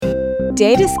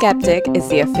Data Skeptic is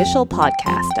the official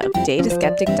podcast of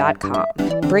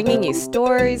dataskeptic.com, bringing you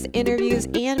stories, interviews,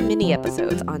 and mini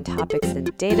episodes on topics in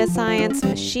data science,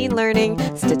 machine learning,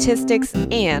 statistics,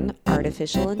 and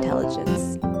artificial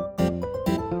intelligence.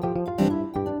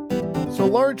 So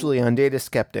largely on Data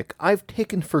Skeptic, I've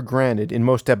taken for granted in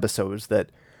most episodes that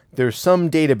there's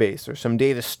some database or some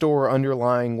data store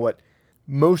underlying what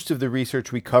most of the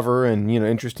research we cover and,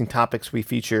 interesting topics we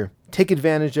feature take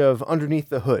advantage of underneath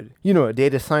the hood. A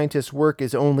data scientist's work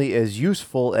is only as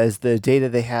useful as the data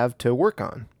they have to work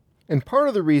on. And part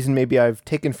of the reason maybe I've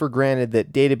taken for granted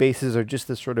that databases are just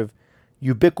this sort of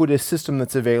ubiquitous system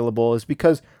that's available is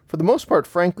because, for the most part,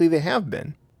 frankly, they have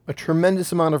been. A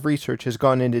tremendous amount of research has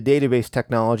gone into database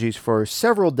technologies for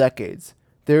several decades.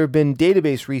 There have been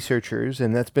database researchers,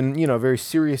 and that's been, a very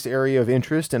serious area of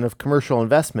interest and of commercial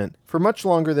investment for much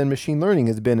longer than machine learning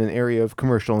has been an area of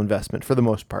commercial investment for the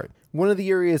most part. One of the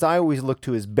areas I always look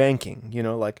to is banking.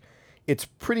 It's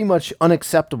pretty much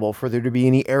unacceptable for there to be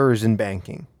any errors in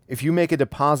banking. If you make a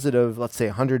deposit of, let's say,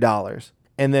 $100,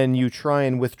 and then you try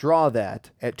and withdraw that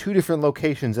at two different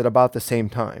locations at about the same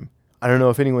time, I don't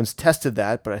know if anyone's tested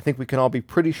that, but I think we can all be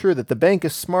pretty sure that the bank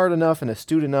is smart enough and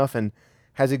astute enough and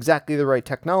has exactly the right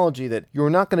technology that you're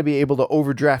not going to be able to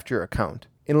overdraft your account,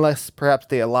 unless perhaps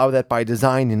they allow that by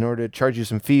design in order to charge you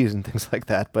some fees and things like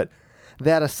that. But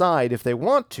that aside, if they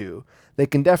want to, they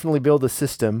can definitely build a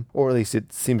system, or at least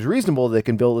it seems reasonable they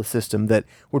can build a system that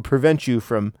would prevent you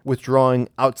from withdrawing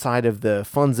outside of the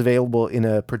funds available in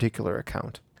a particular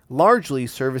account. Largely,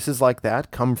 services like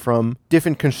that come from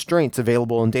different constraints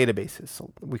available in databases.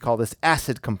 So we call this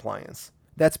ACID compliance.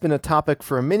 That's been a topic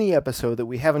for a mini episode that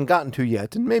we haven't gotten to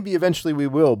yet, and maybe eventually we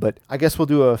will, but I guess we'll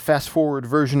do a fast-forward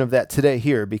version of that today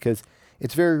here because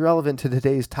it's very relevant to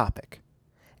today's topic.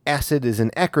 ACID is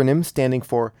an acronym standing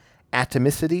for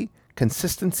atomicity,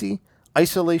 consistency,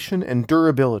 isolation, and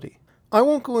durability. I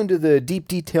won't go into the deep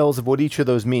details of what each of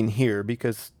those mean here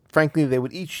because, frankly, they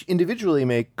would each individually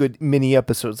make good mini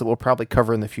episodes that we'll probably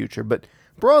cover in the future, but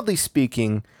broadly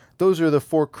speaking, those are the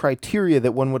four criteria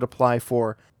that one would apply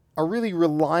for a really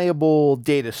reliable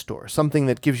data store, something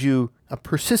that gives you a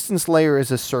persistence layer as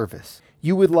a service.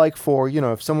 You would like for,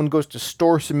 if someone goes to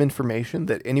store some information,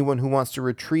 that anyone who wants to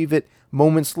retrieve it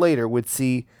moments later would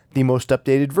see the most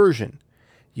updated version.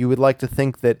 You would like to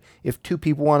think that if two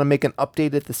people want to make an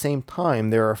update at the same time,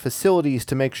 there are facilities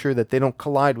to make sure that they don't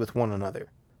collide with one another.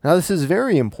 Now, this is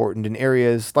very important in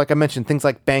areas, like I mentioned, things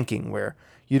like banking, where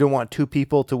you don't want two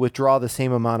people to withdraw the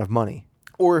same amount of money.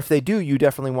 Or if they do, you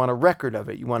definitely want a record of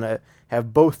it. You want to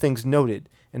have both things noted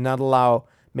and not allow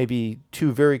maybe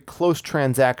two very close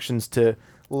transactions to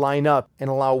line up and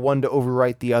allow one to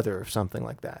overwrite the other or something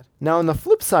like that. Now, on the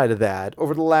flip side of that,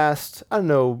 over the last,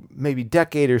 maybe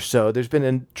decade or so, there's been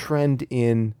a trend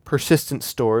in persistent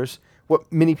stores,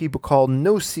 what many people call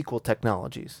NoSQL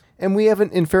technologies. And we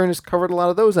haven't, in fairness, covered a lot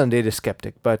of those on Data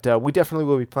Skeptic, but we definitely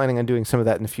will be planning on doing some of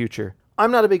that in the future. I'm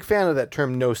not a big fan of that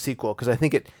term NoSQL because I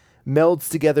think it melds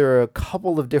together a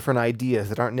couple of different ideas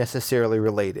that aren't necessarily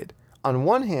related. On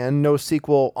one hand,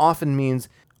 NoSQL often means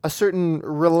a certain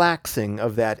relaxing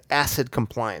of that ACID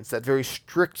compliance, that very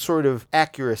strict sort of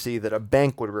accuracy that a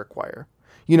bank would require.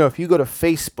 If you go to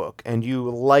Facebook and you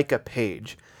like a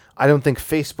page, I don't think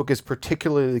Facebook is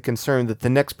particularly concerned that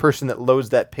the next person that loads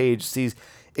that page sees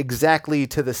exactly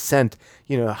to the cent,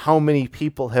 how many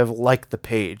people have liked the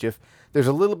page. If there's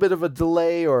a little bit of a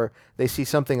delay or they see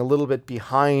something a little bit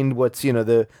behind what's,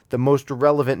 the most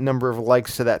relevant number of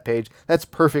likes to that page, that's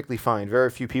perfectly fine. Very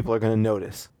few people are going to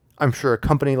notice. I'm sure a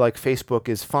company like Facebook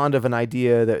is fond of an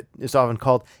idea that is often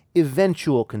called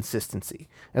eventual consistency.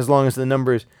 As long as the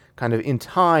numbers kind of in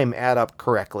time add up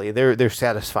correctly, they're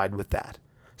satisfied with that.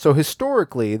 So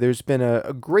historically, there's been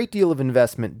a great deal of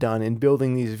investment done in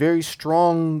building these very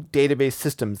strong database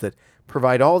systems that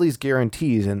provide all these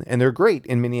guarantees, and they're great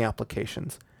in many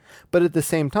applications. But at the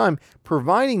same time,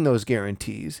 providing those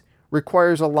guarantees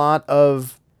requires a lot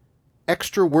of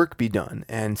extra work be done,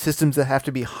 and systems that have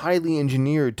to be highly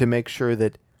engineered to make sure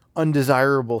that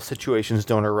undesirable situations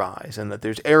don't arise, and that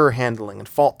there's error handling and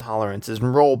fault tolerances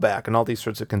and rollback and all these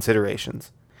sorts of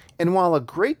considerations. And while a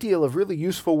great deal of really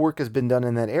useful work has been done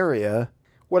in that area,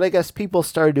 what I guess people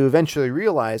started to eventually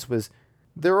realize was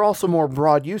there are also more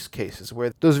broad use cases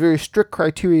where those very strict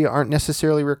criteria aren't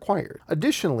necessarily required.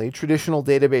 Additionally, traditional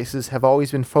databases have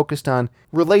always been focused on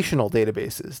relational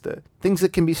databases, the things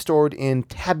that can be stored in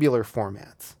tabular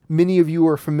formats. Many of you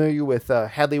are familiar with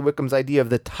Hadley Wickham's idea of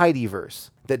the tidyverse,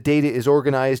 that data is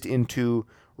organized into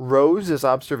rows as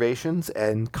observations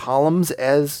and columns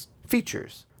as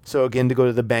features. So again, to go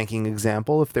to the banking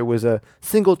example, if there was a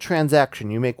single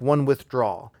transaction, you make one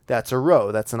withdrawal. That's a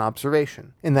row, that's an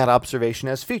observation. And that observation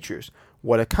has features.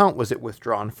 What account was it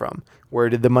withdrawn from? Where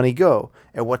did the money go?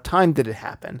 At what time did it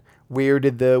happen? Where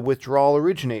did the withdrawal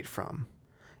originate from?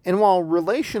 And while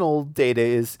relational data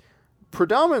is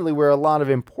predominantly where a lot of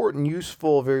important,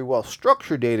 useful, very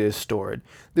well-structured data is stored,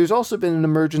 there's also been an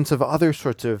emergence of other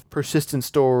sorts of persistent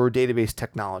store or database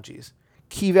technologies.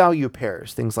 Key value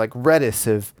pairs, things like Redis,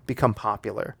 have become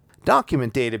popular.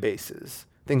 Document databases,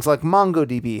 things like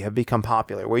MongoDB, have become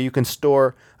popular, where you can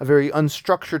store a very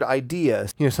unstructured idea,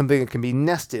 something that can be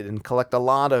nested and collect a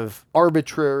lot of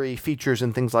arbitrary features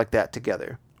and things like that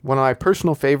together. One of my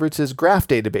personal favorites is graph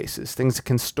databases, things that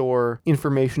can store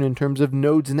information in terms of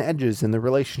nodes and edges and the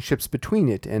relationships between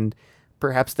it, and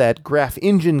perhaps that graph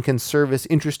engine can service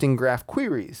interesting graph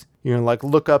queries, like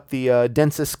look up the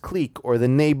densest clique or the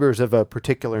neighbors of a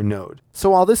particular node. So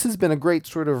while this has been a great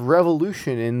sort of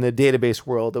revolution in the database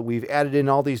world, that we've added in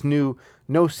all these new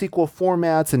NoSQL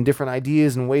formats and different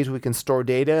ideas and ways we can store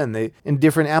data, and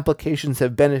different applications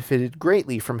have benefited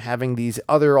greatly from having these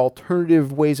other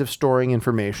alternative ways of storing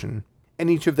information. And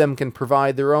each of them can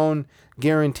provide their own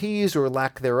guarantees or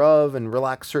lack thereof and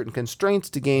relax certain constraints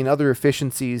to gain other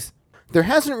efficiencies. There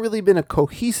hasn't really been a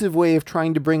cohesive way of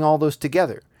trying to bring all those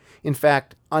together. In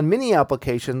fact, on many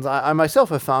applications, I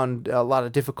myself have found a lot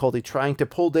of difficulty trying to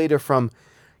pull data from,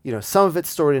 some of it's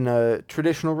stored in a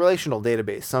traditional relational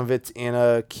database, some of it's in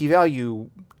a key value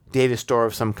data store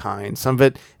of some kind, some of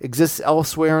it exists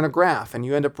elsewhere in a graph, and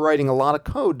you end up writing a lot of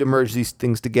code to merge these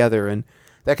things together, and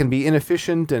that can be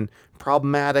inefficient and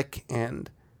problematic, and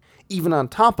even on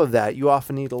top of that, you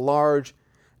often need a large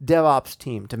DevOps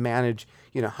team to manage,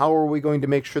 how are we going to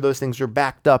make sure those things are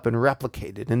backed up and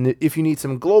replicated? And if you need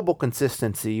some global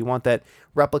consistency, you want that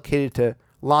replicated to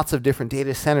lots of different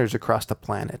data centers across the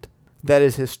planet. That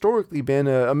has historically been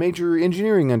a major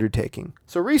engineering undertaking.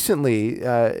 So recently,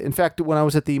 in fact, when I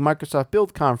was at the Microsoft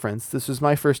Build conference, this was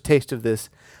my first taste of this,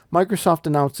 Microsoft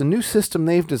announced a new system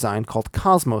they've designed called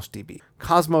CosmosDB.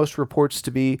 Cosmos reports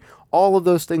to be all of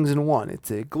those things in one. It's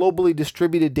a globally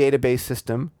distributed database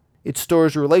system. It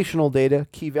stores relational data,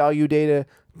 key value data,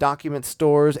 document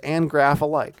stores, and graph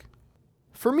alike.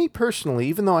 For me personally,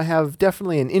 even though I have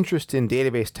definitely an interest in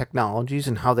database technologies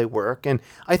and how they work, and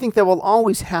I think that will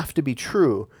always have to be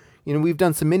true, we've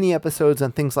done some mini episodes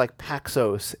on things like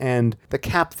Paxos and the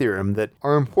CAP theorem that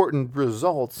are important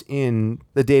results in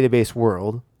the database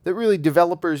world that really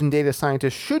developers and data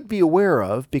scientists should be aware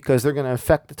of, because they're going to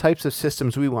affect the types of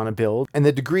systems we want to build and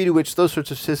the degree to which those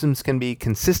sorts of systems can be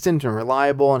consistent and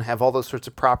reliable and have all those sorts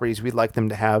of properties we'd like them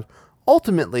to have.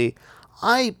 Ultimately,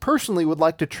 I personally would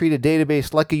like to treat a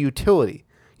database like a utility,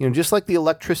 just like the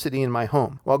electricity in my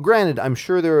home. While granted, I'm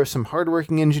sure there are some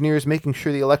hardworking engineers making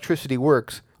sure the electricity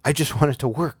works, I just want it to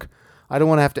work. I don't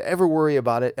want to have to ever worry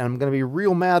about it, and I'm going to be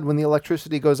real mad when the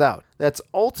electricity goes out. That's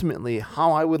ultimately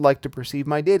how I would like to perceive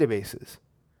my databases.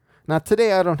 Now,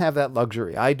 today I don't have that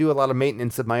luxury. I do a lot of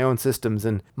maintenance of my own systems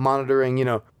and monitoring,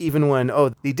 even when,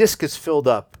 the disk is filled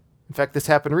up. In fact, this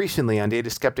happened recently on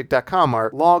dataskeptic.com.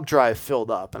 Our log drive filled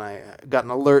up, and I got an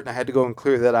alert, and I had to go and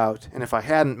clear that out. And if I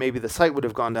hadn't, maybe the site would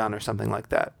have gone down or something like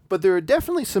that. But there are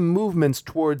definitely some movements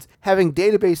towards having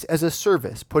database as a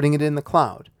service, putting it in the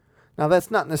cloud. Now,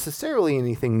 that's not necessarily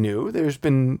anything new. There's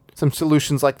been some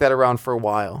solutions like that around for a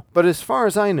while. But as far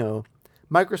as I know,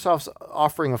 Microsoft's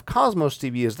offering of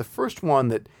CosmosDB is the first one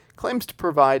that claims to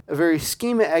provide a very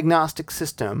schema-agnostic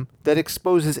system that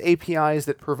exposes APIs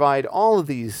that provide all of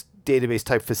these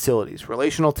database-type facilities: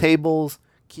 relational tables,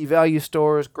 key value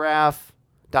stores, graph,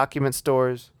 document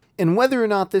stores. And whether or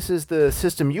not this is the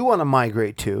system you want to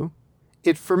migrate to,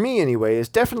 it, for me anyway, is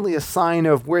definitely a sign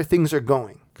of where things are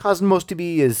going.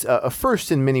 CosmosDB is a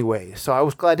first in many ways, so I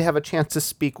was glad to have a chance to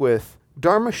speak with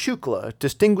Dharma Shukla,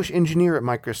 distinguished engineer at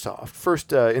Microsoft,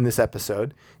 first in this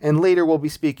episode, and later we'll be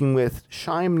speaking with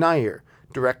Syam Nair,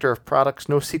 director of products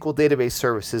NoSQL database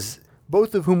services,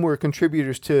 both of whom were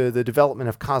contributors to the development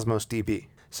of CosmosDB.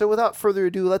 So without further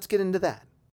ado, let's get into that.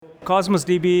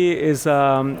 CosmosDB is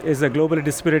a globally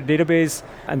distributed database,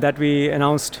 and that we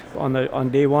announced on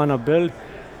day one of build.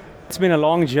 It's been a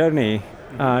long journey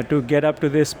to get up to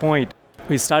this point.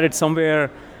 We started somewhere,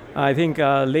 I think,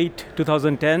 late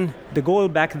 2010. The goal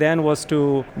back then was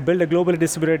to build a globally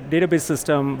distributed database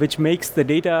system which makes the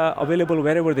data available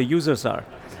wherever the users are.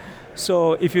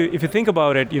 So if you think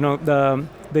about it,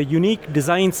 the unique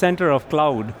design center of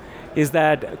cloud is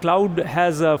that cloud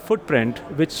has a footprint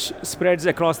which spreads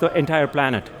across the entire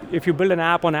planet. If you build an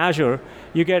app on Azure,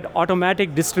 you get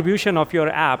automatic distribution of your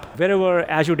app wherever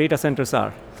Azure data centers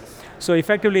are. So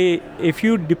effectively, if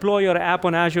you deploy your app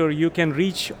on Azure, you can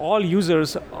reach all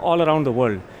users all around the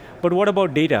world. But what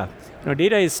about data?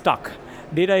 Data is stuck.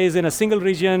 Data is in a single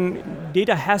region.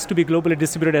 Data has to be globally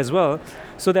distributed as well,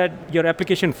 so that your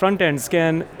application front ends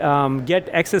can get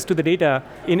access to the data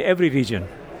in every region.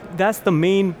 That's the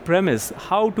main premise,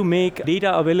 how to make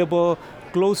data available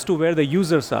close to where the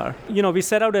users are. We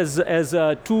set out as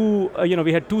two,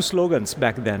 we had two slogans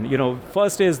back then.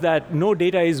 First is that no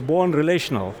data is born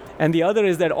relational, and the other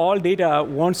is that all data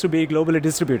wants to be globally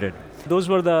distributed. Those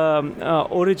were the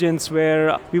origins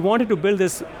where we wanted to build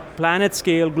this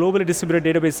planet-scale, globally distributed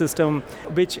database system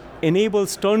which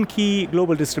enables turnkey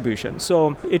global distribution.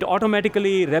 So it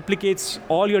automatically replicates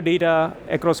all your data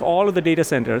across all of the data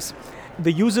centers.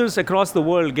 The users across the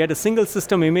world get a single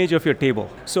system image of your table.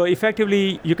 So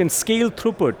effectively, you can scale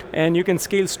throughput and you can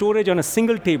scale storage on a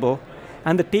single table,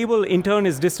 and the table in turn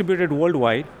is distributed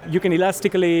worldwide. You can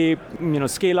elastically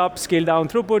scale up, scale down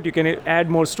throughput, you can add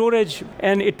more storage,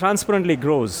 and it transparently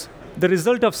grows. The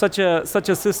result of such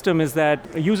a system is that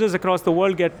users across the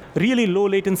world get really low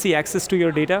latency access to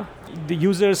your data. The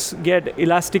users get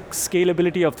elastic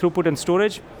scalability of throughput and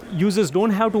storage. Users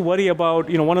don't have to worry about,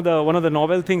 one of the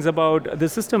novel things about the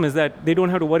system is that they don't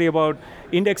have to worry about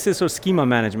indexes or schema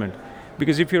management.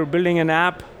 Because if you're building an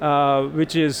app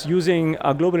which is using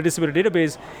a globally distributed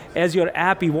database, as your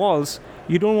app evolves,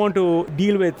 you don't want to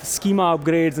deal with schema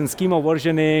upgrades and schema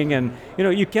versioning, and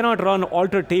you cannot run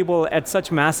alter table at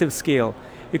such massive scale.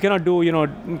 You cannot do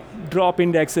drop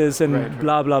indexes and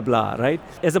blah, blah, blah, right?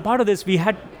 As a part of this, we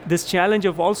had this challenge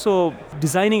of also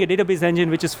designing a database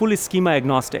engine which is fully schema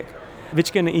agnostic,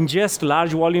 which can ingest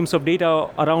large volumes of data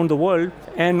around the world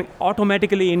and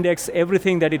automatically index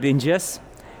everything that it ingests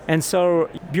and serve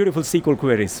beautiful SQL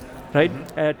queries, right,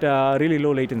 at really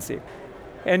low latency.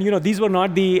 And these were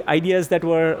not the ideas that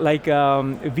were like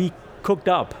we cooked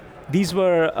up. These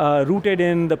were rooted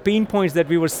in the pain points that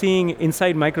we were seeing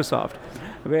inside Microsoft,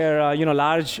 where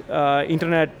large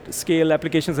internet scale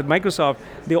applications at Microsoft,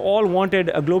 they all wanted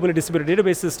a globally distributed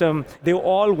database system. They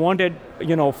all wanted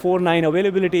 4.9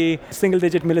 availability,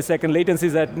 single-digit millisecond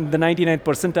latencies at the 99th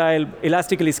percentile,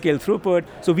 elastically scaled throughput.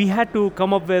 So we had to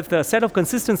come up with a set of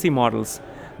consistency models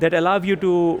that allow you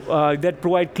to that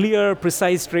provide clear,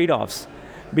 precise trade-offs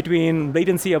between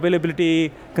latency, availability,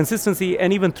 consistency,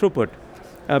 and even throughput,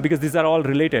 because these are all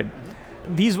related.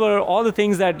 These were all the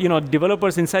things that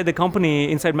developers inside the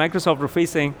company, inside Microsoft, were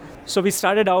facing. So we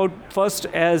started out first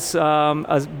as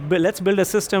let's build a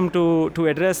system to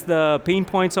address the pain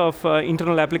points of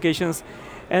internal applications,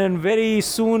 and very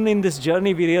soon in this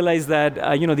journey we realized that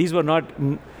these were not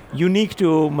unique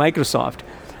to Microsoft.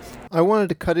 I wanted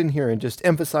to cut in here and just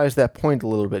emphasize that point a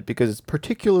little bit because it's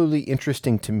particularly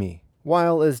interesting to me.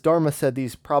 While, as Dharma said,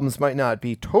 these problems might not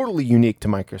be totally unique to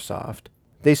Microsoft,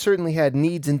 they certainly had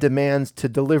needs and demands to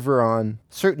deliver on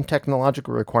certain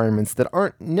technological requirements that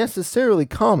aren't necessarily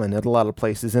common at a lot of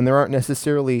places, and there aren't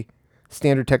necessarily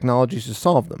standard technologies to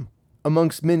solve them.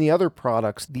 Amongst many other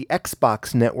products, the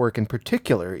Xbox network in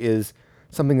particular is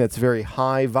something that's very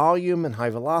high volume and high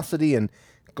velocity and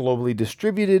globally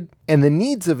distributed, and the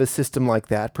needs of a system like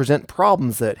that present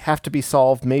problems that have to be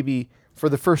solved maybe for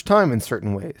the first time in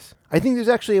certain ways. I think there's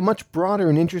actually a much broader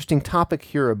and interesting topic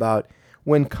here about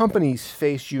when companies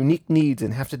face unique needs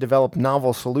and have to develop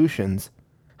novel solutions,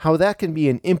 how that can be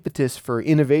an impetus for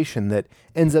innovation that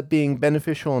ends up being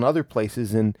beneficial in other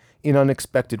places in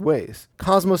unexpected ways.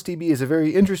 CosmosDB is a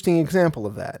very interesting example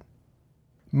of that.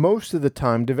 Most of the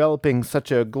time, developing such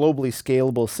a globally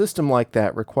scalable system like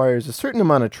that requires a certain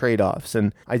amount of trade-offs,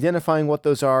 and identifying what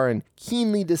those are and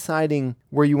keenly deciding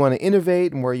where you want to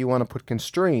innovate and where you want to put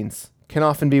constraints can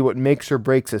often be what makes or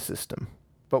breaks a system.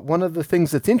 But one of the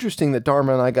things that's interesting that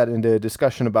Dharma and I got into a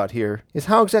discussion about here is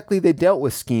how exactly they dealt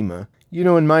with schema.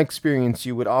 In my experience,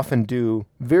 you would often do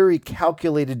very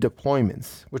calculated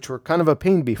deployments, which were kind of a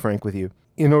pain, to be frank with you,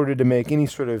 in order to make any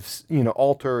sort of,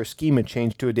 alter or schema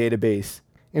change to a database.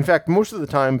 In fact, most of the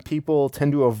time, people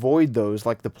tend to avoid those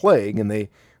like the plague, and they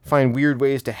find weird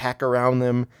ways to hack around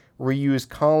them, reuse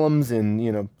columns in,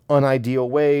 unideal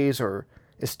ways, or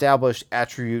establish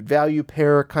attribute value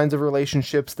pair kinds of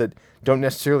relationships that don't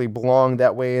necessarily belong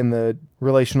that way in the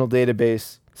relational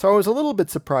database. So I was a little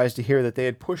bit surprised to hear that they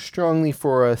had pushed strongly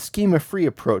for a schema-free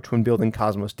approach when building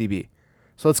CosmosDB.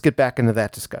 So let's get back into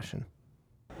that discussion.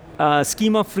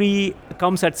 Schema-free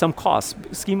comes at some cost.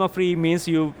 Schema-free means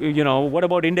what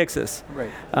about indexes?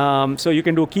 Right. So you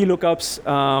can do key lookups,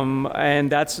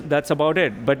 and that's about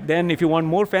it. But then if you want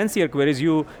more fancier queries,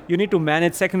 you need to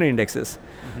manage secondary indexes.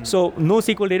 Mm-hmm. So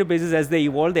NoSQL databases, as they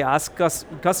evolve, they ask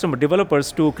customer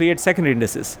developers to create secondary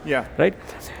indices. Yeah. Right?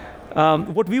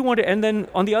 What we want, and then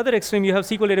on the other extreme, you have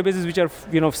SQL databases which are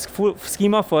full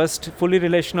schema first, fully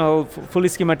relational, fully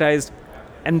schematized,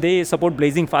 and they support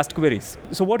blazing fast queries.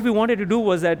 So what we wanted to do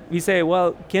was that we say,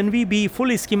 well, can we be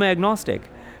fully schema agnostic?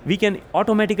 We can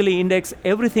automatically index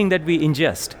everything that we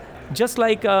ingest, just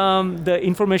like the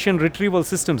information retrieval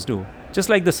systems do, just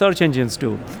like the search engines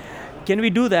do. Can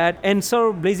we do that and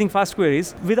serve blazing fast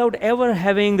queries without ever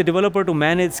having the developer to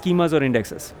manage schemas or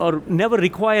indexes, or never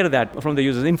require that from the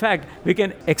users? In fact, we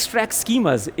can extract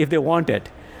schemas if they want it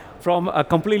from a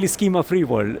completely schema-free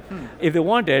world, if they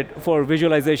want it for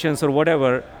visualizations or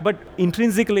whatever, but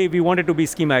intrinsically we want it to be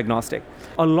schema agnostic.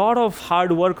 A lot of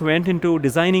hard work went into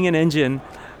designing an engine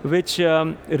which,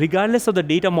 regardless of the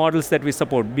data models that we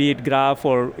support, be it graph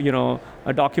or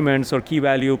documents or key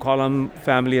value, column,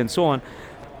 family, and so on,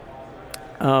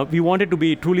 we wanted to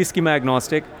be truly schema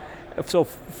agnostic. So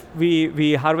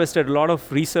we harvested a lot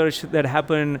of research that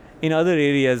happened in other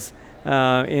areas,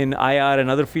 in IR and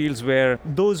other fields where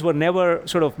those were never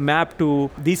sort of mapped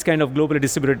to these kind of globally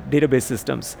distributed database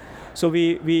systems. So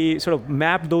we sort of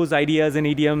mapped those ideas and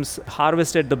idioms,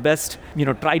 harvested the best,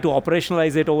 try to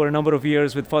operationalize it over a number of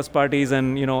years with first parties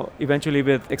and, eventually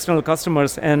with external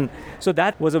customers. And so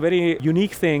that was a very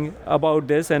unique thing about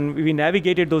this. And we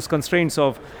navigated those constraints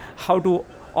of how to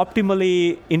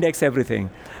optimally index everything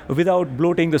without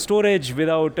bloating the storage,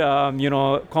 without,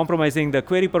 compromising the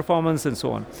query performance and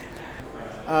so on.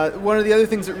 One of the other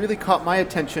things that really caught my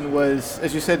attention was,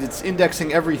 as you said, it's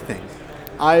indexing everything.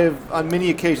 I've, on many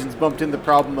occasions, bumped into the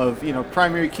problem of,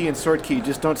 primary key and sort key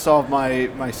just don't solve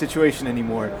my situation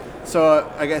anymore.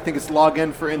 So I think it's log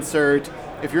n for insert.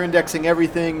 If you're indexing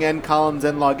everything, n columns,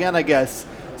 n log n, I guess.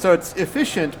 So it's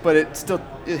efficient, but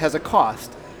it has a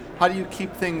cost. How do you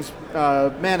keep things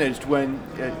managed when,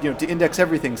 to index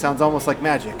everything sounds almost like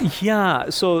magic?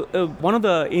 Yeah, so one of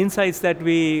the insights that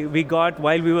we got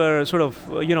while we were sort of,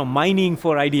 mining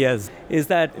for ideas is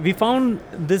that we found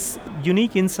this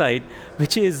unique insight,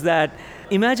 which is that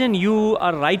imagine you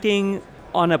are writing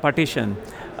on a partition.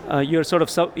 You're sort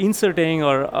of inserting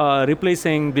or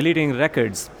replacing, deleting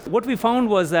records. What we found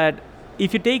was that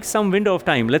if you take some window of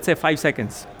time, let's say 5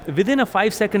 seconds, within a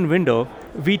 5-second window,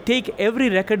 we take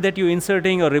every record that you're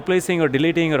inserting or replacing or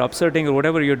deleting or upserting or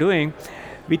whatever you're doing,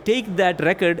 we take that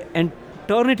record and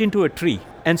turn it into a tree.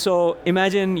 And so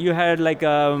imagine you had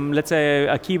let's say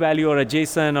a key value or a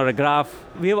JSON or a graph.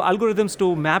 We have algorithms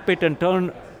to map it and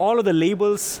turn all of the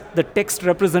labels, the text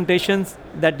representations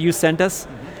that you sent us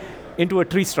into a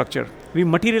tree structure. We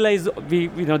materialize,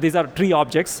 these are tree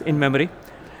objects in memory.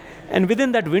 And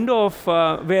within that window of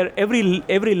where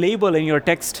every label in your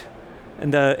text in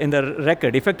the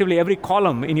record, effectively every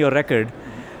column in your record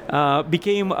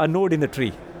became a node in the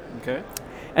tree. Okay.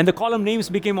 And the column names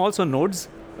became also nodes.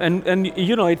 And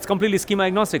it's completely schema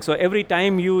agnostic. So every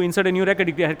time you insert a new record,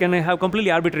 it can have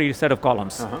completely arbitrary set of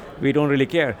columns. We don't really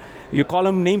care. Your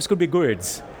column names could be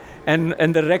GUIDs.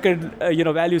 And the record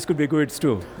values could be GUIDs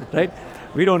too, right?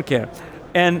 We don't care.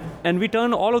 And we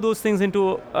turn all of those things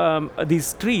into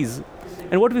these trees.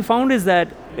 And what we found is that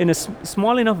in a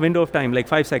small enough window of time, like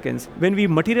 5 seconds, when we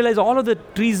materialize all of the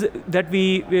trees that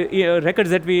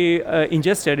records that we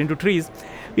ingested into trees,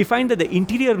 we find that the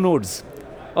interior nodes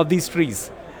of these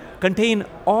trees contain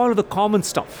all of the common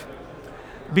stuff.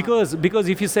 Because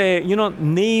if you say,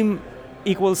 name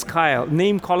equals Kyle,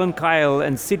 name colon Kyle,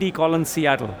 and city colon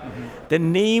Seattle. The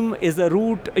name is a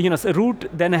root, a root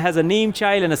then has a name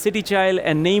child and a city child,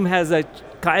 and name has a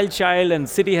Kyle child and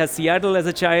city has Seattle as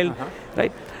a child,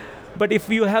 right? But if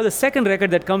you have the second record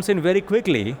that comes in very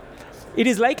quickly, it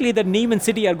is likely that name and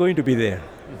city are going to be there.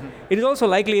 It is also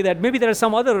likely that maybe there are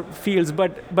some other fields,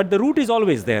 but the root is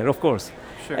always there, of course.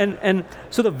 Sure. And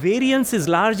so the variance is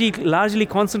largely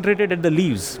concentrated at the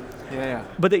leaves. Yeah.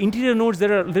 But the interior nodes,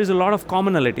 there's a lot of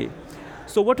commonality.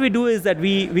 So what we do is that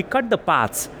we cut the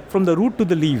paths from the root to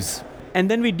the leaves,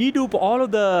 and then we dedupe all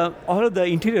of the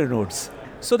interior nodes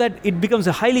so that it becomes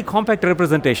a highly compact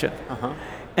representation.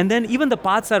 And then even the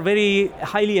paths are very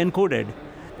highly encoded.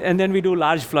 And then we do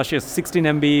large flushes, 16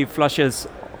 MB flushes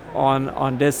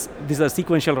on this. These are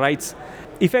sequential writes.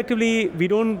 Effectively, we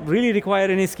don't really require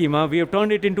any schema. We have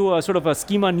turned it into a sort of a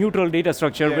schema-neutral data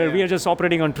structure where we are just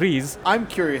operating on trees. I'm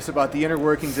curious about the inner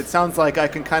workings. It sounds like I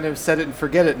can kind of set it and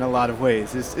forget it in a lot of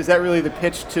ways. Is that really the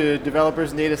pitch to developers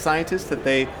and data scientists, that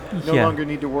they no longer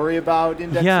need to worry about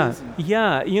indexes?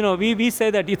 Yeah. We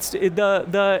say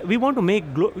that we want to make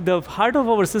the heart of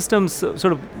our systems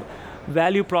sort of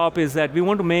value prop is that we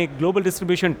want to make global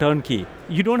distribution turnkey.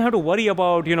 You don't have to worry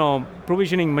about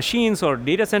provisioning machines or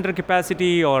data center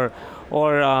capacity or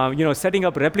setting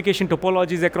up replication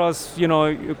topologies across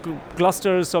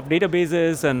clusters of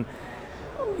databases. And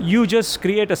you just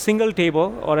create a single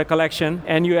table or a collection,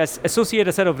 and you associate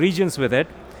a set of regions with it,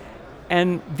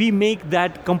 and we make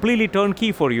that completely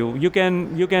turnkey for you. You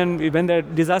can when the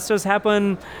disasters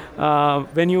happen,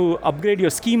 when you upgrade your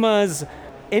schemas,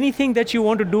 anything that you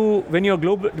want to do when your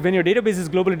database is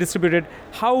globally distributed,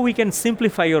 how we can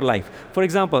simplify your life. For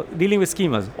example, dealing with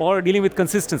schemas, or dealing with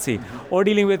consistency, or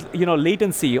dealing with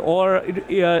latency, or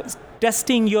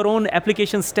testing your own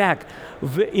application stack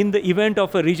in the event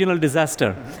of a regional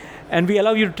disaster. And we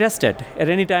allow you to test it at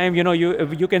any time.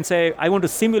 You can say, I want to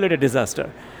simulate a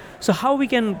disaster. So how we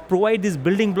can provide these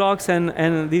building blocks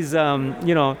and these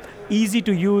easy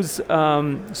to use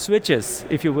switches,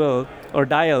 if you will, or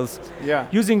dials,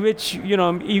 using which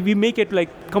we make it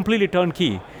like completely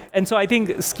turnkey. And so I think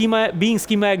being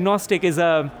schema agnostic is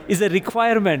a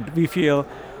requirement, we feel,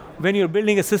 when you're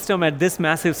building a system at this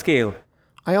massive scale.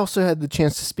 I also had the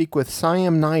chance to speak with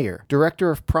Syam Nair, Director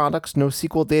of Products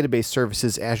NoSQL Database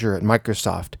Services Azure at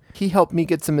Microsoft. He helped me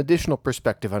get some additional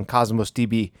perspective on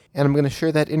CosmosDB, and I'm going to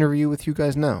share that interview with you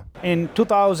guys now. In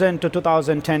 2000 to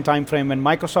 2010 timeframe, when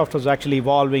Microsoft was actually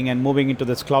evolving and moving into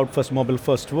this cloud-first,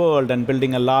 mobile-first world and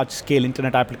building a large-scale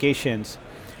internet applications,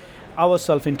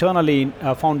 ourselves internally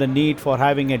found the need for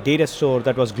having a data store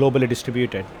that was globally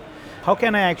distributed. How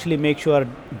can I actually make sure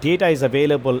data is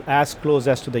available as close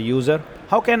as to the user?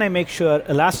 How can I make sure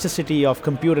elasticity of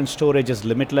compute and storage is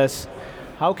limitless?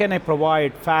 How can I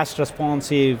provide fast,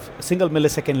 responsive, single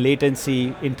millisecond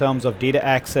latency in terms of data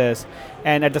access,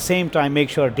 and at the same time make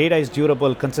sure data is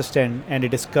durable, consistent, and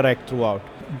it is correct throughout?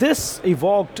 This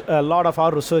evoked a lot of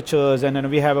our researchers, and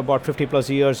we have about 50 plus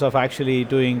years of actually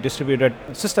doing distributed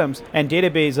systems and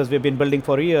databases we've been building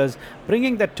for years,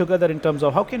 bringing that together in terms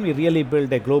of how can we really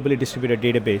build a globally distributed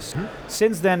database.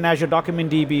 Since then, Azure Document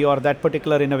DB, or that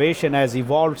particular innovation, has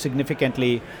evolved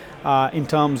significantly in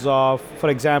terms of, for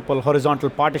example, horizontal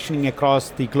partitioning across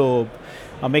the globe,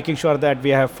 making sure that we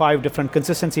have 5 different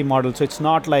consistency models. So it's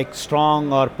not like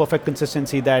strong or perfect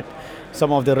consistency that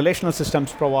some of the relational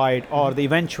systems provide, or the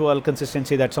eventual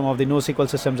consistency that some of the NoSQL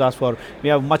systems ask for. We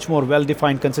have much more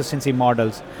well-defined consistency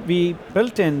models. We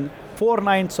built in 4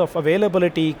 nines of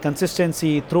availability,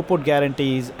 consistency, throughput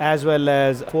guarantees, as well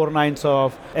as 4 nines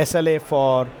of SLA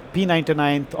for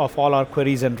P99 of all our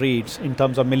queries and reads in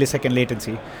terms of millisecond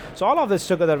latency. So all of this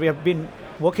together, we have been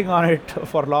working on it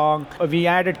for long. We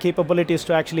added capabilities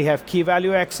to actually have key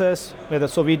value access.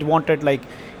 So we wanted, like,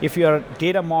 if your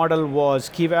data model was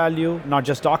key value, not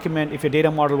just document, if your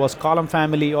data model was column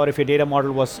family, or if your data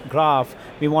model was graph,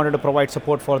 we wanted to provide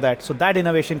support for that. So that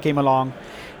innovation came along.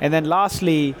 And then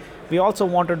lastly, we also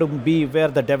wanted to be where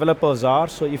the developers are.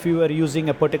 So if you were using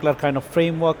a particular kind of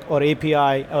framework or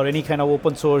API or any kind of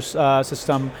open source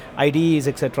system, IDEs,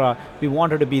 etc., we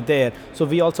wanted to be there. So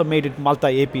we also made it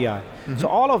multi-API. So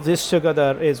all of this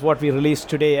together is what we released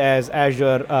today as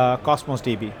Azure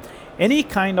CosmosDB. Any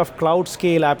kind of cloud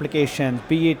scale application,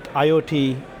 be it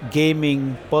IoT,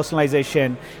 gaming,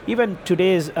 personalization, even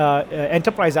today's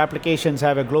enterprise applications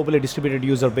have a globally distributed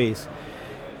user base.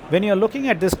 When you're looking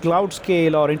at this cloud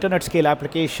scale or internet scale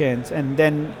applications, and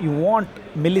then you want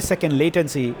millisecond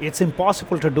latency, it's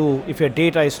impossible to do if your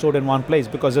data is stored in one place,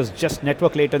 because there's just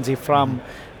network latency from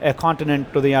a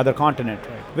continent to the other continent.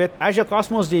 Right. With Azure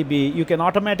Cosmos DB, you can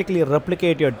automatically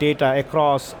replicate your data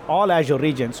across all Azure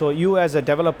regions. So you as a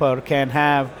developer can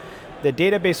have the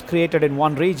database created in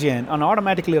one region and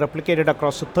automatically replicated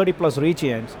across 30 plus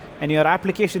regions, and your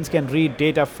applications can read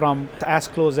data from as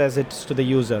close as it's to the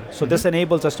user. So this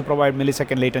enables us to provide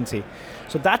millisecond latency.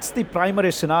 So that's the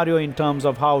primary scenario in terms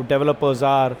of how developers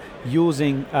are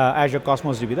using Azure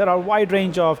Cosmos DB. There are a wide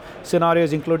range of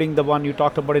scenarios, including the one you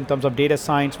talked about in terms of data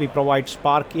science. We provide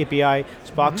Spark API,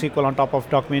 Spark SQL on top of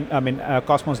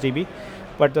Cosmos DB,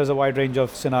 but there's a wide range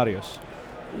of scenarios.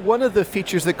 One of the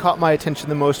features that caught my attention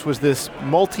the most was this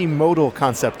multimodal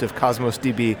concept of Cosmos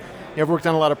DB. I've worked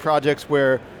on a lot of projects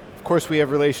where, of course, we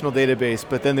have relational database,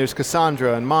 but then there's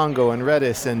Cassandra and Mongo and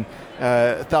Redis and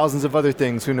thousands of other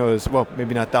things, who knows, well,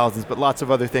 maybe not thousands, but lots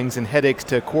of other things and headaches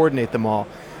to coordinate them all.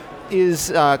 Is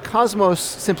Cosmos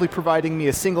simply providing me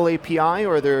a single API,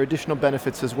 or are there additional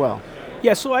benefits as well?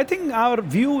 Yeah, so I think our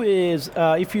view is,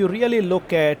 if you really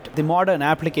look at the modern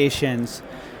applications,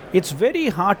 it's very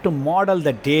hard to model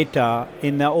the data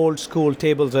in the old school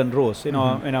tables and rows.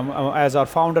 As our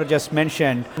founder just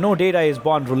mentioned, no data is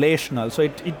born relational, so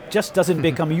it just doesn't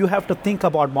become, you have to think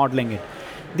about modeling it.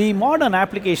 The modern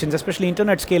applications, especially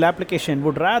internet scale application,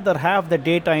 would rather have the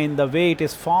data in the way it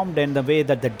is formed and the way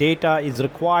that the data is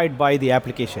required by the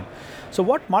application. So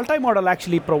what multimodal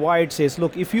actually provides is,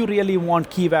 look, if you really want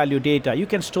key value data, you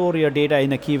can store your data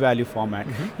in a key value format.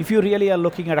 If you really are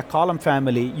looking at a column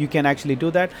family, you can actually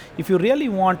do that. If you really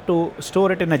want to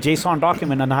store it in a JSON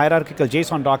document, a hierarchical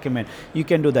JSON document, you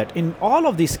can do that. In all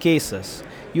of these cases,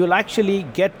 you'll actually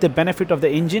get the benefit of the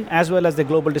engine as well as the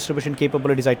global distribution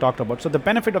capabilities I talked about. So the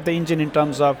benefit of the engine in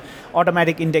terms of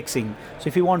automatic indexing. So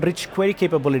if you want rich query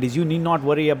capabilities, you need not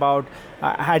worry about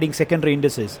adding secondary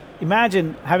indices.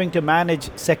 Imagine having to manage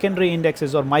secondary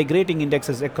indexes or migrating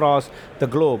indexes across the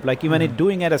globe. Like even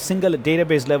doing at a single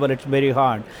database level, it's very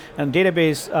hard. And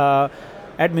database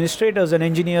administrators and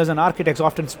engineers and architects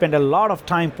often spend a lot of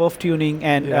time perf tuning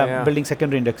and building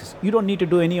secondary indexes. You don't need to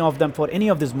do any of them for any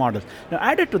of these models. Now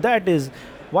added to that is,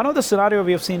 one of the scenario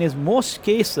we have seen is most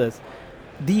cases,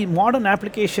 the modern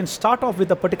applications start off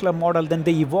with a particular model, then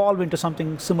they evolve into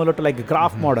something similar to like a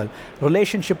graph model,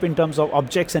 relationship in terms of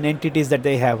objects and entities that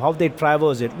they have, how they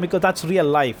traverse it, because that's real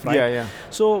life, right?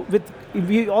 So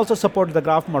we also support the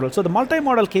graph model. So the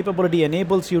multi-model capability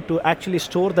enables you to actually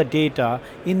store the data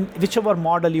in whichever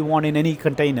model you want in any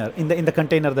container, in the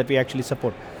container that we actually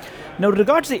support. Now,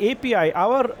 regards the API,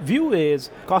 our view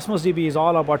is CosmosDB is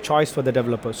all about choice for the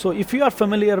developers. So if you are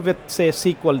familiar with, say,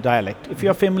 SQL dialect, if you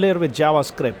are familiar with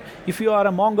JavaScript, if you are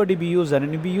a MongoDB user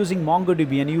and you'll be using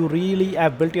MongoDB and you really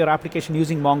have built your application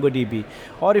using MongoDB,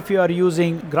 or if you are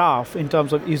using Graph in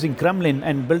terms of using Gremlin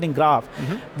and building Graph,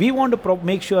 we want to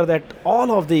make sure that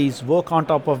all of these work on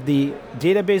top of the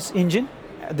database engine,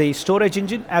 the storage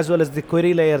engine, as well as the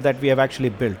query layer that we have actually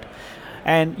built.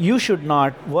 And you should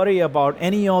not worry about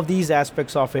any of these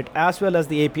aspects of it, as well as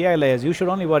the API layers. You should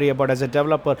only worry about, as a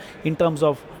developer, in terms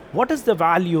of what is the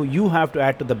value you have to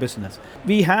add to the business.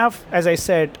 We have, as I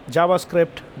said,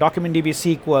 JavaScript, DocumentDB,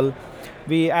 SQL.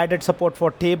 We added support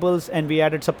for tables, and we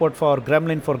added support for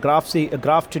Gremlin for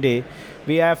Graph today.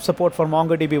 We have support for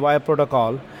MongoDB via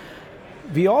protocol.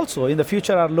 We also, in the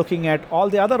future, are looking at all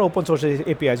the other open source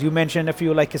APIs. You mentioned a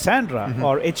few like Cassandra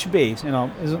or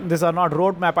HBase. These are not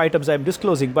roadmap items I'm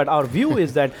disclosing, but our view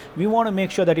is that we want to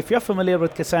make sure that if you're familiar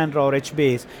with Cassandra or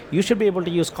HBase, you should be able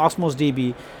to use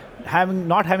CosmosDB,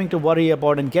 not having to worry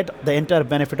about and get the entire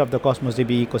benefit of the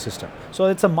CosmosDB ecosystem. So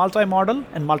it's a multi-model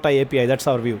and multi-API. That's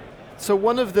our view. So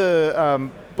one of the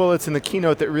bullets in the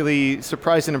keynote that really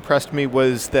surprised and impressed me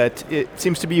was that it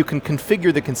seems to be you can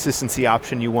configure the consistency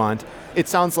option you want. It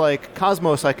sounds like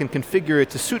Cosmos, I can configure it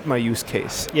to suit my use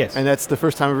case. Yes. And that's the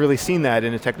first time I've really seen that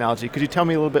in a technology. Could you tell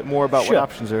me a little bit more about what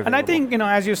options are available? And I think,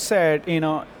 as you said,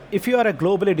 if you are a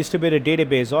globally distributed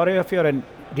database, or if you're a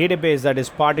database that is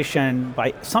partitioned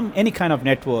by any kind of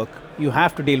network, you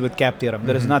have to deal with cap theorem.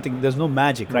 There is nothing, there's no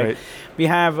magic, right? We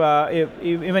have,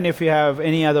 even if you have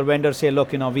any other vendor say,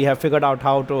 look, we have figured out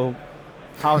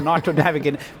how not to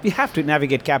navigate, we have to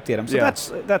navigate cap theorem. So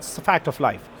that's the fact of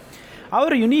life.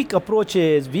 Our unique approach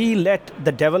is we let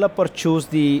the developer choose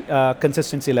the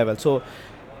consistency level. So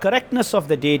correctness of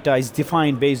the data is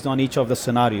defined based on each of the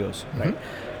scenarios, right?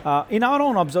 In our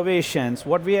own observations,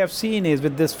 what we have seen is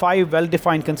with this 5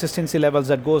 well-defined consistency levels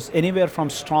that goes anywhere from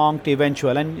strong to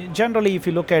eventual. And generally, if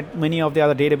you look at many of the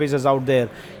other databases out there,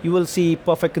 you will see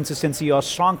perfect consistency or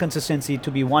strong consistency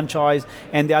to be one choice,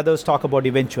 and the others talk about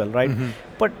eventual, right?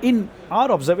 But in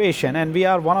our observation, and we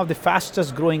are one of the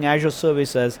fastest growing Azure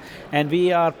services, and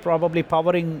we are probably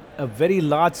powering a very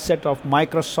large set of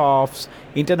Microsoft's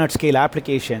internet scale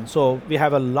applications. So we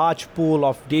have a large pool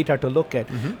of data to look at.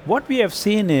 What we have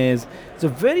seen is it's a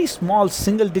very small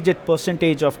single-digit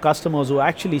percentage of customers who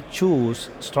actually choose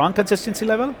strong consistency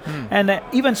level, and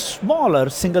even smaller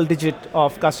single-digit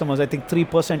of customers, I think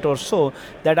 3% or so,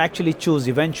 that actually choose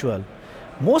eventual.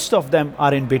 Most of them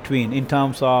are in between in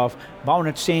terms of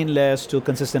bounded chainless to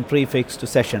consistent prefix to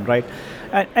session, right?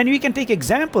 And we can take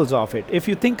examples of it. If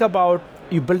you think about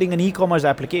you building an e-commerce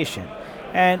application,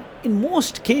 and in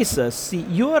most cases, see,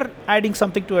 you're adding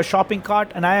something to a shopping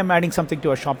cart and I am adding something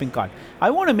to a shopping cart.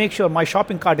 I want to make sure my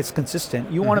shopping cart is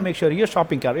consistent. You want to make sure your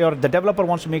shopping cart, or the developer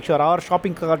wants to make sure our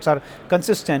shopping carts are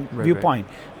consistent viewpoint.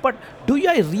 But do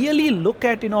I really look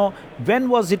at, when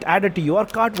was it added to your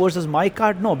cart versus my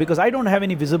cart? No, because I don't have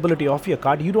any visibility of your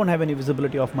cart. You don't have any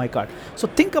visibility of my cart. So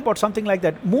think about something like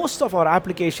that. Most of our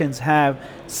applications have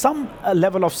some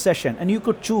level of session, and you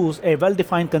could choose a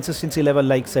well-defined consistency level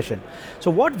like session.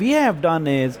 So what we have done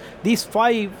is these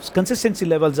 5 consistency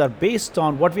levels are based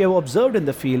on what we have observed in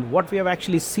the field, what we have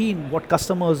actually seen, what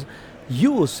customers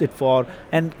use it for,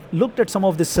 and looked at some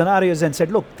of the scenarios and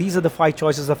said, look, these are the 5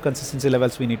 choices of consistency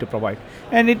levels we need to provide.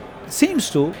 And it seems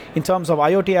to, in terms of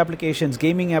IoT applications,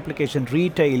 gaming applications,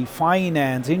 retail,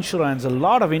 finance, insurance, a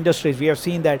lot of industries, we have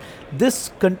seen that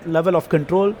this level of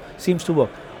control seems to work.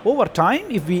 Over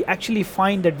time, if we actually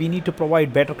find that we need to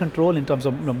provide better control in terms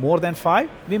of more than 5,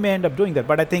 we may end up doing that.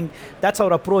 But I think that's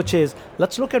our approach is,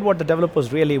 let's look at what the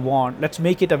developers really want. Let's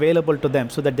make it available to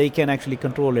them so that they can actually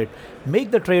control it.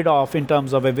 Make the trade-off in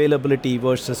terms of availability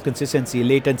versus consistency,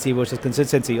 latency versus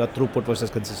consistency, or throughput versus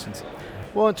consistency.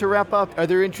 Well, and to wrap up, are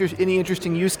there any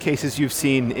interesting use cases you've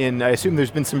seen in, I assume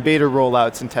there's been some beta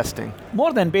rollouts and testing?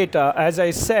 More than beta, as I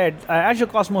said, Azure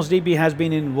Cosmos DB has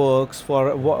been in works for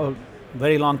a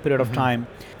very long period of time.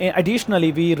 And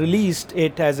additionally, we released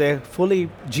it as a fully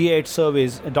GA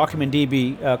service, Document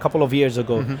DB, a couple of years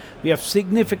ago. We have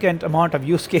significant amount of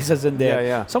use cases in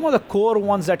there. Some of the core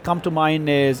ones that come to mind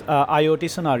is IoT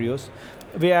scenarios.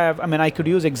 We have, I could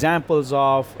use examples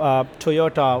of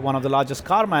Toyota, one of the largest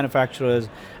car manufacturers,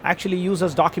 actually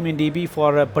uses Document DB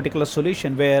for a particular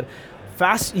solution where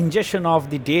fast ingestion of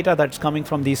the data that's coming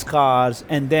from these cars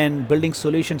and then building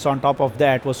solutions on top of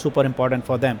that was super important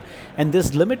for them. And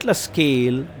this limitless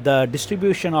scale, the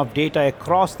distribution of data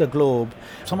across the globe,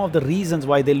 some of the reasons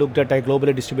why they looked at a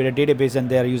globally distributed database and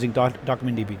they're using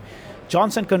Document DB.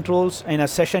 Johnson Controls in a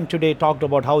session today talked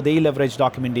about how they leverage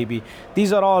Document DB.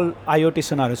 These are all IoT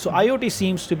scenarios. So IoT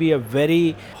seems to be a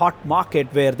very hot market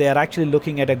where they are actually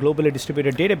looking at a globally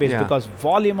distributed database because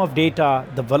volume of data,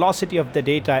 the velocity of the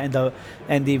data,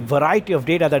 and the variety of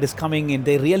data that is coming in,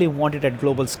 they really want it at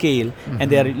global scale, and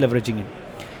they are leveraging it.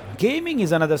 Gaming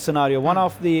is another scenario. One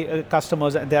of the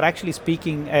customers, they're actually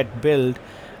speaking at Build,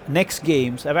 Next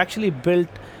Games, have actually built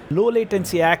low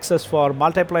latency access for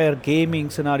multiplayer gaming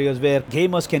scenarios where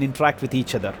gamers can interact with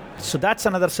each other. So that's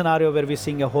another scenario where we're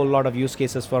seeing a whole lot of use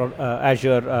cases for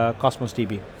Azure Cosmos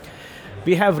DB.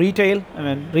 We have retail.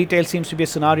 Retail seems to be a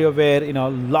scenario where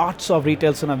lots of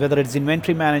retail scenarios, whether it's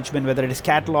inventory management, whether it is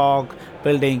catalog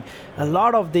building, a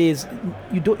lot of these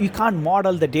you can't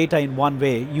model the data in one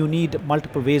way. You need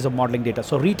multiple ways of modeling data.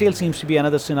 So retail seems to be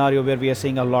another scenario where we are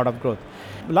seeing a lot of growth.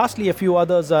 Lastly, a few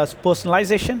others are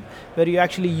personalization, where you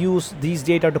actually use these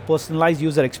data to personalize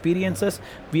user experiences.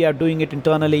 We are doing it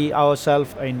internally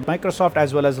ourselves in Microsoft,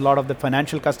 as well as a lot of the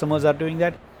financial customers are doing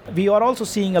that. We are also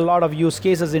seeing a lot of use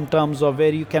cases in terms of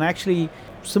where you can actually,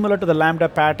 similar to the Lambda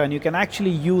pattern, you can actually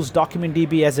use Document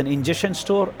DB as an ingestion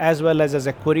store as well as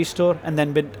a query store, and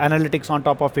then with analytics on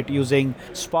top of it using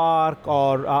Spark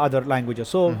or other languages.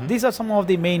 So these are some of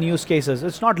the main use cases.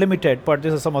 It's not limited, but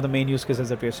these are some of the main use cases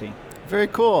that we're seeing. Very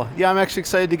cool. Yeah, I'm actually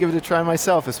excited to give it a try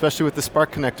myself, especially with the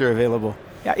Spark connector available.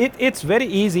 Yeah, it's very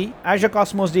easy. Azure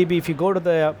Cosmos DB, if you go to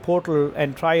the portal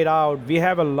and try it out, we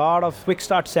have a lot of quick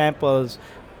start samples.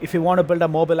 If you want to build a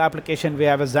mobile application, we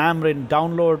have a Xamarin,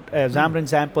 download a Xamarin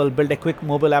sample, build a quick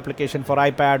mobile application for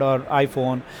iPad or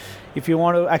iPhone. If you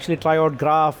want to actually try out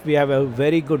Graph, we have a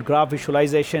very good graph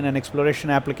visualization and exploration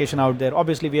application out there.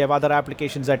 Obviously, we have other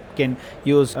applications that can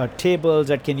use tables,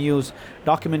 that can use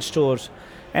document stores.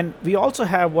 And we also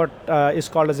have what is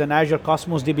called as an Azure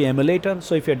Cosmos DB emulator.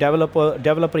 So if your developer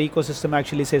ecosystem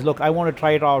actually says, look, I want to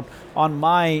try it out on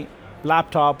my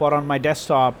laptop or on my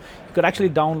desktop, you could actually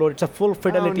download. It's a full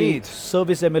fidelity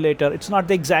service emulator. It's not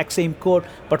the exact same code,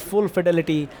 but full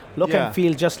fidelity, look and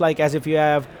feel just like as if you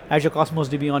have Azure Cosmos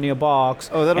DB on your box.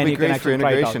 Oh, that'll be great for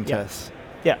integration tests.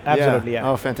 Yeah, absolutely.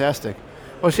 Oh, fantastic.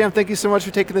 Well, Syam, thank you so much for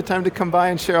taking the time to come by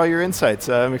and share all your insights.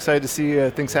 I'm excited to see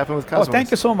things happen with Cosmos. Oh,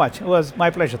 thank you so much. It was my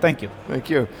pleasure. Thank you. Thank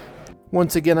you.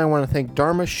 Once again, I want to thank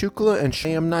Dharma, Shukla, and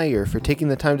Syam Nair for taking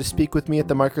the time to speak with me at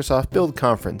the Microsoft Build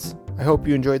Conference. I hope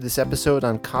you enjoyed this episode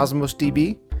on Cosmos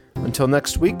DB. Until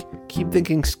next week, keep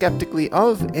thinking skeptically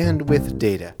of and with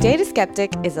data. Data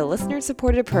Skeptic is a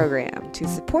listener-supported program. To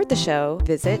support the show,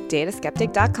 visit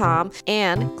dataskeptic.com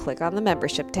and click on the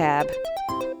membership tab.